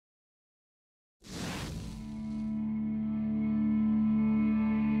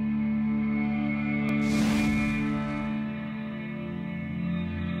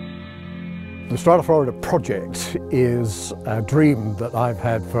The Strata Florida project is a dream that I've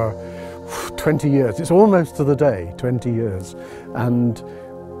had for 20 years. It's almost to the day, 20 years. And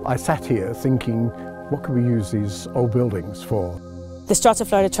I sat here thinking, what can we use these old buildings for? The Strata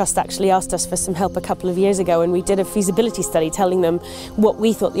Florida Trust actually asked us for some help a couple of years ago, and we did a feasibility study telling them what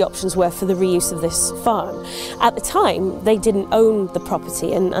we thought the options were for the reuse of this farm. At the time, they didn't own the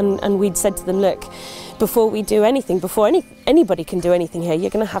property, and we'd said to them, look, before we do anything, before anybody can do anything here, you're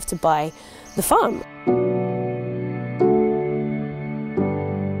going to have to buy the farm.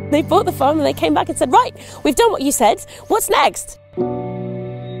 They bought the farm and they came back and said, right, we've done what you said, what's next?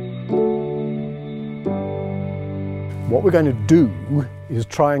 What we're going to do is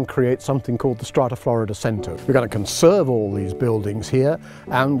try and create something called the Strata Florida Center. We're going to conserve all these buildings here,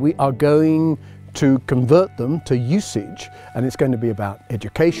 and we are going to convert them to usage, and it's going to be about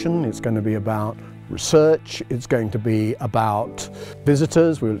education, it's going to be about research, it's going to be about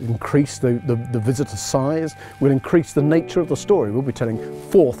visitors. We'll increase the visitor size, we'll increase the nature of the story. We'll be telling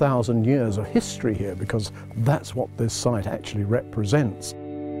 4,000 years of history here, because that's what this site actually represents.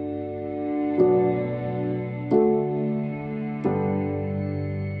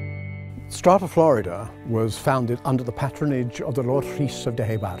 Strata Florida was founded under the patronage of the Lord Rhys of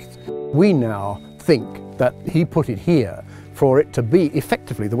Deheubarth. We now think that he put it here for it to be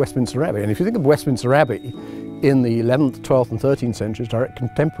effectively the Westminster Abbey. And if you think of Westminster Abbey in the 11th, 12th and 13th centuries, direct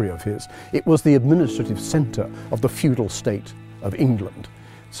contemporary of his, it was the administrative centre of the feudal state of England.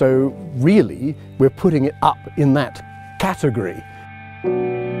 So really, we're putting it up in that category.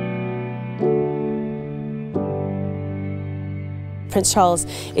 Prince Charles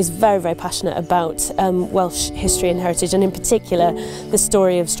is very, very passionate about Welsh history and heritage, and in particular the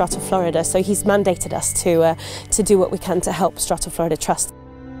story of Strata Florida. So he's mandated us to do what we can to help Strata Florida Trust.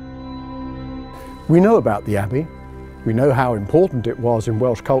 We know about the Abbey. We know how important it was in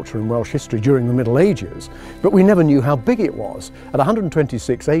Welsh culture and Welsh history during the Middle Ages, but we never knew how big it was. At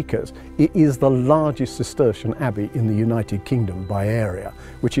 126 acres, it is the largest Cistercian abbey in the United Kingdom by area,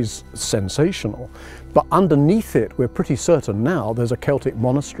 which is sensational. But underneath it, we're pretty certain now there's a Celtic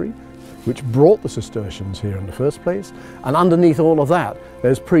monastery which brought the Cistercians here in the first place, and underneath all of that,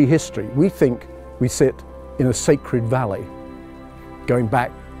 there's prehistory. We think we sit in a sacred valley, going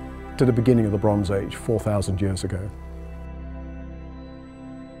back to the beginning of the Bronze Age, 4,000 years ago.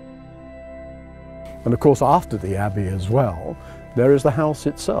 And of course, after the Abbey as well, there is the house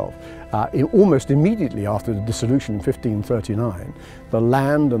itself. Almost immediately after the dissolution in 1539, the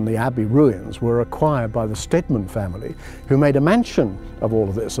land and the Abbey ruins were acquired by the Stedman family, who made a mansion of all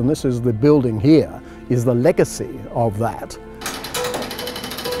of this. And this is the building here, is the legacy of that.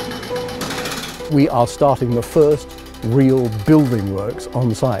 We are starting the first real building works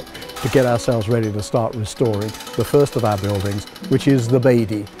on site to get ourselves ready to start restoring the first of our buildings, which is the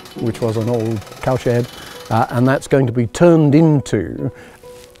Baidie, which was an old cowshed, and that's going to be turned into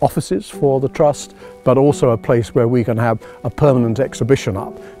offices for the Trust, but also a place where we can have a permanent exhibition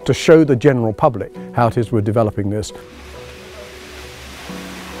up to show the general public how it is we're developing this.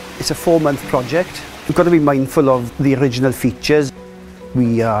 It's a 4-month project. We've got to be mindful of the original features.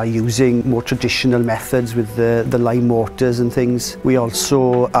 We are using more traditional methods with the lime mortars and things. We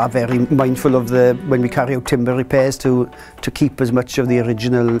also are very mindful of when we carry out timber repairs to keep as much of the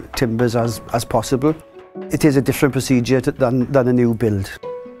original timbers as possible. It is a different procedure than a new build.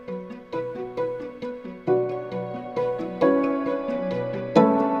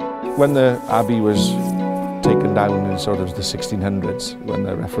 When the Abbey was taken down in sort of the 1600s, when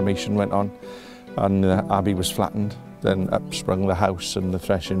the Reformation went on, and the Abbey was flattened, then up sprung the house and the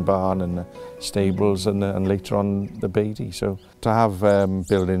threshing barn and the stables and later on the Baidie. So to have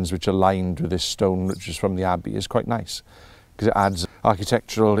buildings which are lined with this stone which is from the Abbey is quite nice, because it adds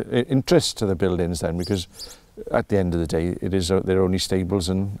architectural interest to the buildings then, because at the end of the day they're only stables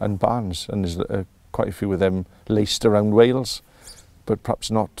and barns, and there's quite a few of them laced around Wales, but perhaps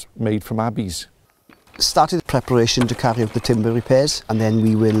not made from abbeys. Started preparation to carry out the timber repairs, and then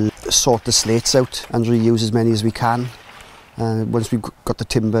we will sort the slates out and reuse as many as we can. Once we've got the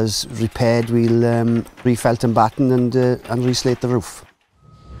timbers repaired, we'll refelt and batten and reslate the roof.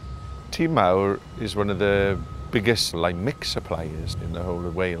 Tŷ Mawr is one of the biggest lime mix suppliers in the whole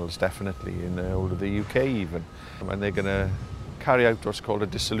of Wales, definitely in the whole of the UK even. And they're going to carry out what's called a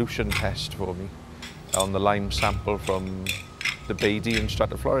dissolution test for me on the lime sample from the Baidie in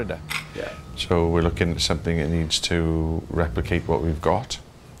Strata Florida. Yeah. So we're looking at something that needs to replicate what we've got.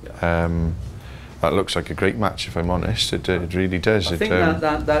 Yeah. That looks like a great match, if I'm honest. It really does. I think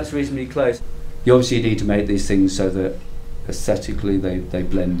that's reasonably close. You obviously need to make these things so that aesthetically they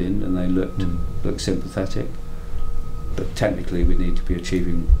blend in and they look sympathetic. But technically we need to be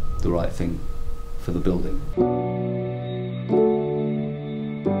achieving the right thing for the building.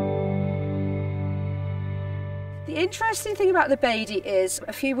 The interesting thing about the Beatty is,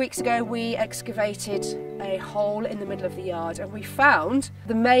 a few weeks ago we excavated a hole in the middle of the yard and we found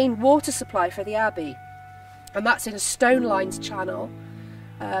the main water supply for the Abbey, and that's in a stone-lined channel,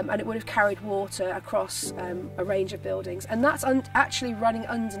 and it would have carried water across a range of buildings, and that's actually running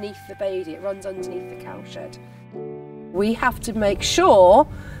underneath the Beatty. It runs underneath the cowshed. We have to make sure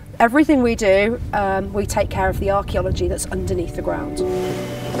everything we do, we take care of the archaeology that's underneath the ground.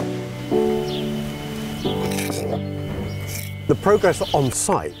 The progress on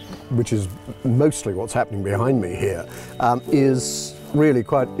site, which is mostly what's happening behind me here, is really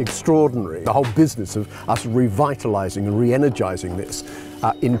quite extraordinary. The whole business of us revitalising and re-energising this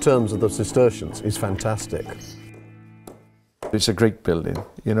in terms of the Cistercians is fantastic. It's a great building.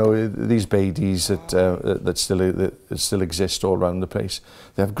 You know, these Beatties that still exist all around the place,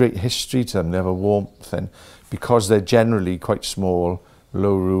 they have great history to them, they have a warmth, and because they're generally quite small,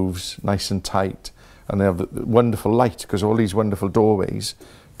 low roofs, nice and tight, and they have the wonderful light, because all these wonderful doorways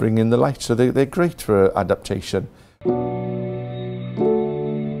bring in the light, so they're great for adaptation.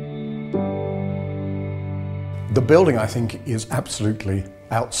 The building, I think, is absolutely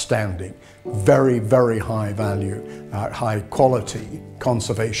outstanding. Very, very high value, high quality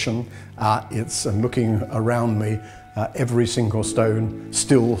conservation. And looking around me, every single stone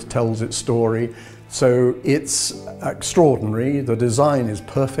still tells its story. So it's extraordinary, the design is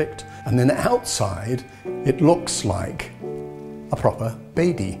perfect, and then outside it looks like a proper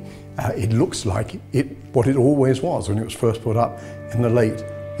Beatty. It looks like what it always was when it was first put up in the late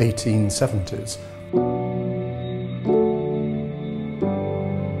 1870s.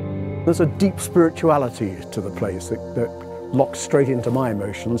 There's a deep spirituality to the place that locks straight into my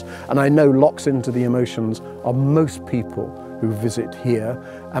emotions, and I know locks into the emotions of most people who visit here,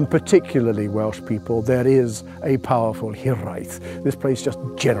 and particularly Welsh people. There is a powerful hiraeth. This place just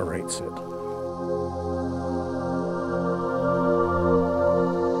generates it.